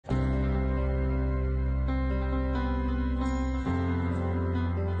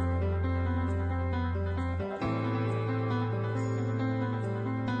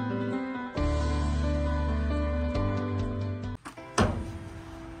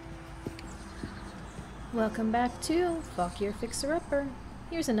Welcome back to Fauquier Fixer Upper.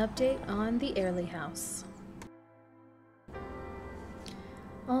 Here's an update on the Airlie house.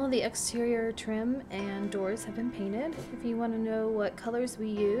 All the exterior trim and doors have been painted. If you want to know what colors we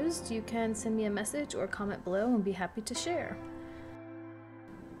used, you can send me a message or comment below and be happy to share.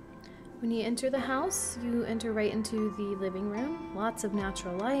 When you enter the house, you enter right into the living room. Lots of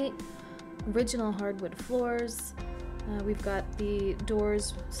natural light, original hardwood floors. We've got the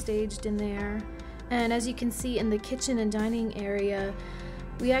doors staged in there. And as you can see in the kitchen and dining area,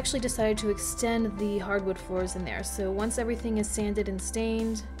 we actually decided to extend the hardwood floors in there. So once everything is sanded and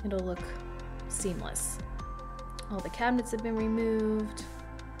stained, it'll look seamless. All the cabinets have been removed.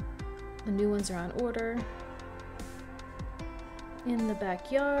 The new ones are on order. In the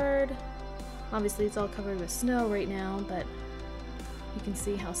backyard, obviously it's all covered with snow right now, but you can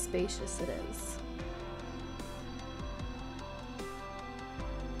see how spacious it is.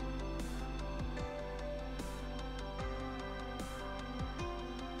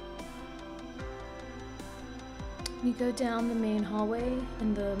 You go down the main hallway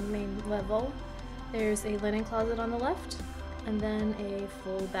in the main level. There's a linen closet on the left, and then a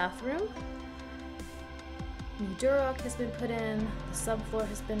full bathroom. New Durock has been put in, the subfloor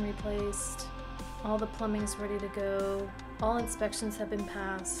has been replaced, all the plumbing's ready to go, all inspections have been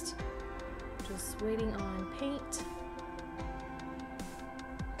passed. Just waiting on paint.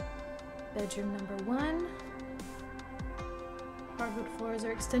 Bedroom number 1. Hardwood floors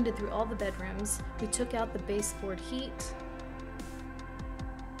are extended through all the bedrooms. We took out the baseboard heat,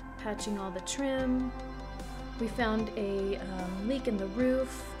 patching all the trim. We found a leak in the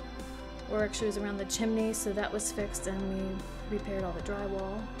roof, or actually it was around the chimney, so that was fixed, and we repaired all the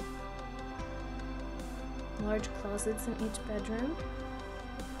drywall. Large closets in each bedroom.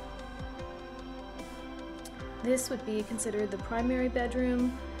 This would be considered the primary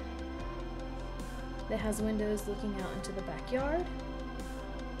bedroom. It has windows looking out into the backyard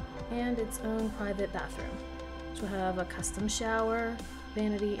and its own private bathroom, which will have a custom shower,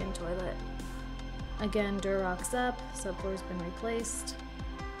 vanity, and toilet. Again, Durock's up, subfloor's been replaced.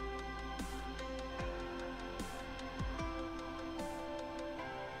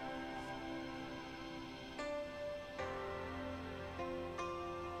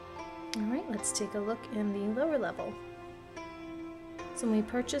 Alright, let's take a look in the lower level. So when we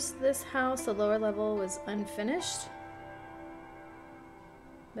purchased this house, the lower level was unfinished.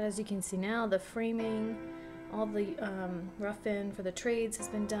 But as you can see now, the framing, all the rough-in for the trades has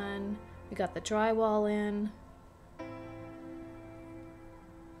been done. We got the drywall in.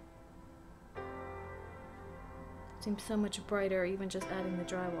 Seems so much brighter even just adding the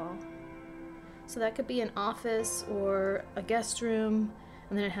drywall. So that could be an office or a guest room,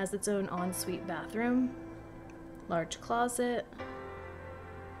 and then it has its own ensuite bathroom, large closet.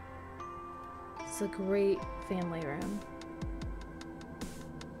 It's a great family room.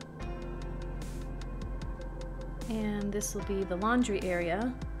 And this will be the laundry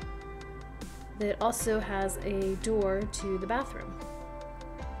area that also has a door to the bathroom.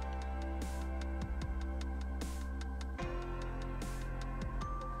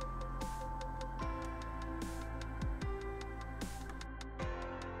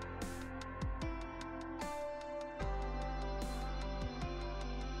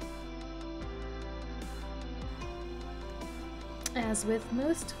 As with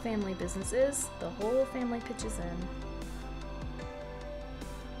most family businesses, the whole family pitches in.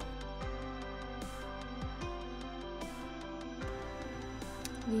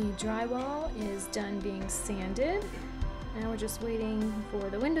 The drywall is done being sanded. Now we're just waiting for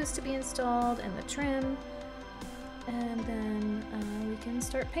the windows to be installed and the trim, and then we can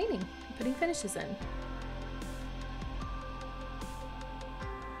start painting, putting finishes in.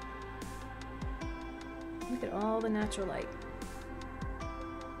 Look at all the natural light.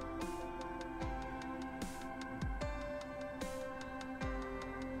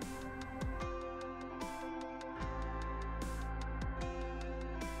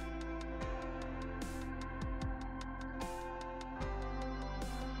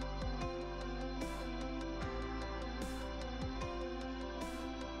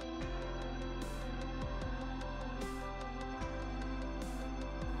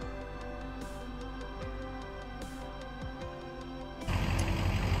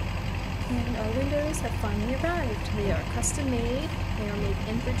 And our windows have finally arrived. They are custom made. They are made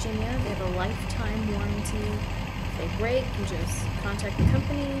in Virginia. They have a lifetime warranty. If they break, you just contact the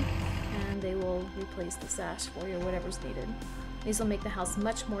company and they will replace the sash for you or whatever's needed. These will make the house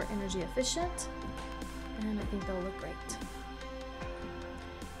much more energy efficient, and I think they'll look great.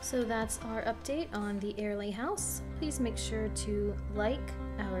 So that's our update on the Airlie house. Please make sure to like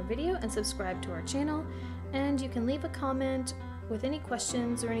our video and subscribe to our channel, and you can leave a comment with any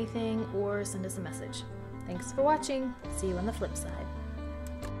questions or anything, or send us a message. Thanks for watching. See you on the flip side.